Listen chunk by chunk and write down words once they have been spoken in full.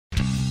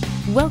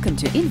Welcome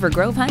to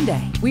Invergrove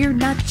Hyundai. We're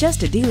not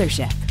just a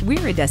dealership,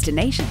 we're a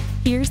destination.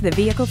 Here's the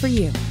vehicle for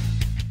you.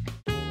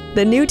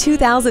 The new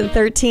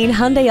 2013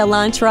 Hyundai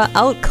Elantra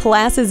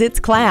outclasses its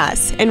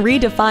class and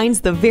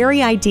redefines the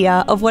very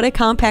idea of what a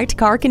compact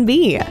car can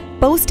be.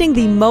 Boasting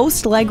the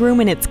most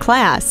legroom in its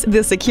class,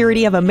 the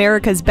security of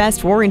America's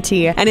best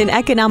warranty, and an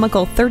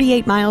economical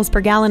 38 miles per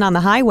gallon on the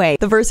highway,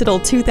 the versatile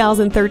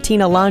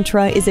 2013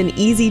 Elantra is an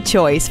easy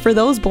choice for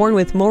those born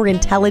with more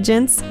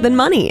intelligence than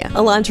money.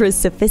 Elantra's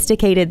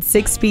sophisticated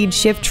 6-speed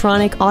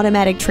Shiftronic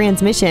automatic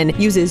transmission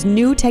uses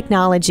new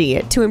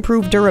technology to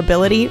improve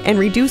durability and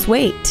reduce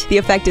weight. The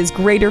effect is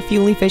greater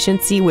fuel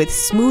efficiency with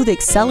smooth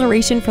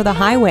acceleration for the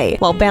highway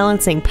while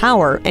balancing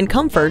power and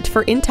comfort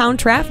for in-town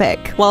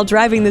traffic. While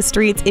driving the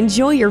streets,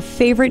 enjoy your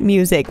favorite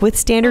music with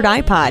standard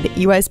iPod,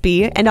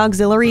 USB, and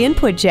auxiliary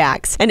input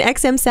jacks, and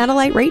XM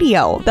satellite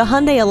radio. The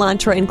Hyundai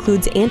Elantra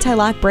includes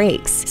anti-lock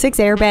brakes, 6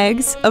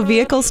 airbags, a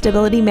vehicle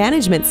stability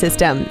management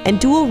system, and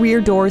dual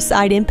rear door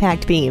side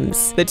impact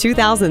beams. The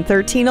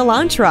 2013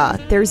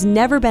 Elantra. There's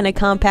never been a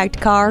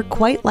compact car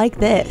quite like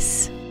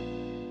this.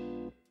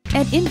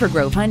 At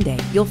Invergrove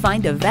Hyundai, you'll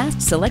find a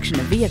vast selection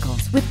of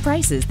vehicles with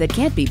prices that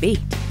can't be beat.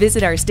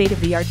 Visit our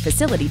state-of-the-art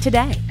facility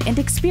today and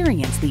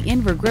experience the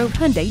Invergrove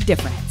Hyundai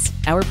difference.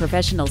 Our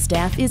professional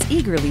staff is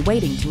eagerly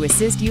waiting to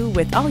assist you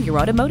with all your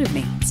automotive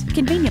needs.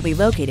 Conveniently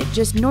located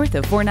just north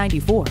of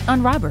 494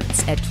 on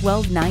Roberts at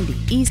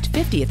 1290 East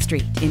 50th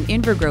Street in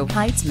Invergrove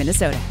Heights,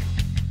 Minnesota.